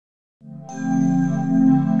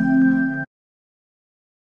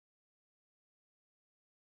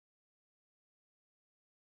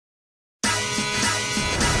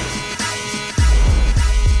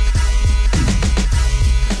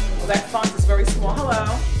Well, hello.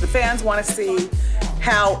 The fans want to see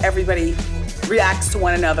how everybody reacts to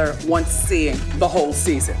one another once seeing the whole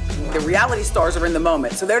season. The reality stars are in the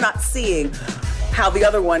moment, so they're not seeing how the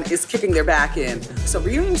other one is kicking their back in. So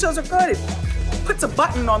reunion shows are good. It puts a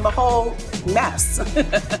button on the whole mess.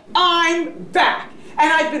 I'm back,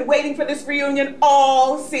 and I've been waiting for this reunion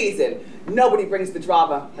all season. Nobody brings the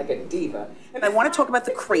drama like a diva. And I want to talk about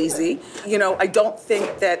the crazy. You know, I don't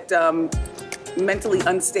think that mentally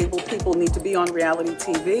unstable people need to be on reality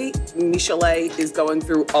TV. Michelet is going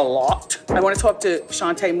through a lot. I want to talk to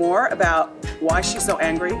Shantae more about why she's so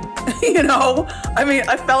angry. You know, I mean,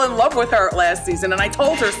 I fell in love with her last season, and I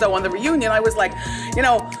told her so on the reunion. I was like, you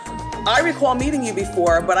know, I recall meeting you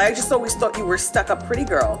before, but I just always thought you were stuck-up pretty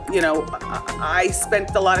girl. You know, I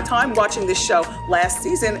spent a lot of time watching this show last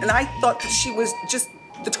season, and I thought that she was just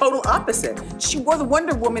the total opposite. She wore the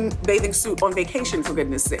Wonder Woman bathing suit on vacation, for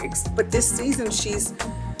goodness sakes. But this season, she's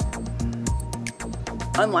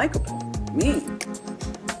unlikable, mean,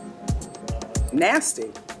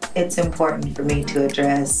 nasty. It's important for me to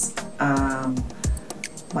address my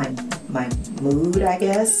mood, I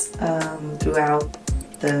guess, throughout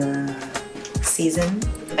the season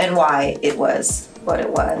and why it was what it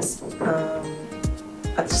was. I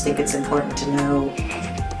just think it's important to know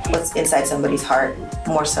what's inside somebody's heart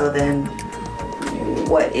more so than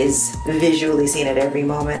what is visually seen at every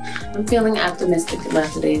moment. I'm feeling optimistic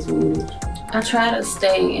about today's mood. I try to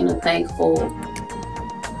stay in a thankful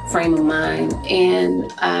frame of mind,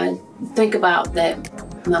 and I think about that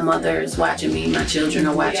my mother is watching me, my children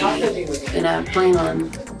are watching me, and I plan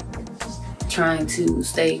on trying to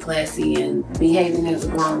stay classy and behaving as a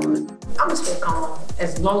grown woman. I'm gonna stay calm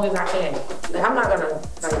as long as I can. Like, I'm not gonna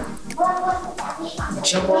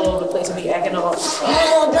jump all over the place and be acting all. It's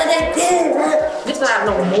not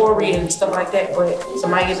no mori and stuff like that, but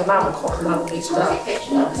somebody gets alarm call and I'll be stuff.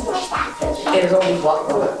 There's only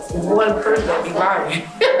one person that be lying. You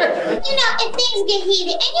know, if things get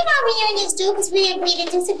heated, and you know reunions do because we agree to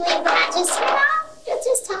disagree, but I just, you know,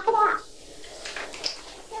 just talk it out.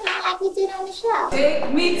 Like we did on the show.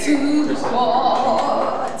 Take me to the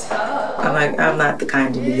water. I'm not the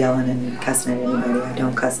kind to be yelling and cussing at anybody. I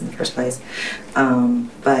don't cuss in the first place.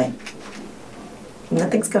 But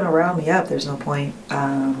nothing's gonna rile me up. There's no point.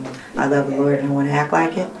 I love the Lord and I want to act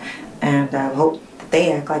like it. And I hope that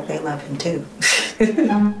they act like they love him too.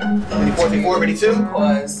 Ready 44, ready 2?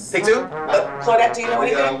 Take 2? Claudette, do you know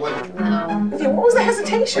anything? No. Yeah, what was the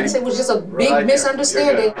hesitation? It was just a big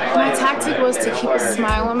misunderstanding. My tactic was to keep a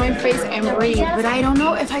smile on my face and breathe, but I don't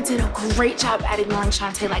know if I did a great job at ignoring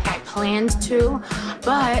Shantae like I planned to,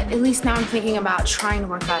 but at least now I'm thinking about trying to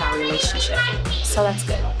work out our relationship, so that's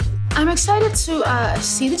good. I'm excited to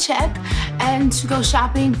see the check and to go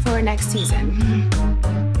shopping for next season.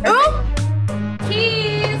 Oh!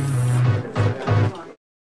 Keys!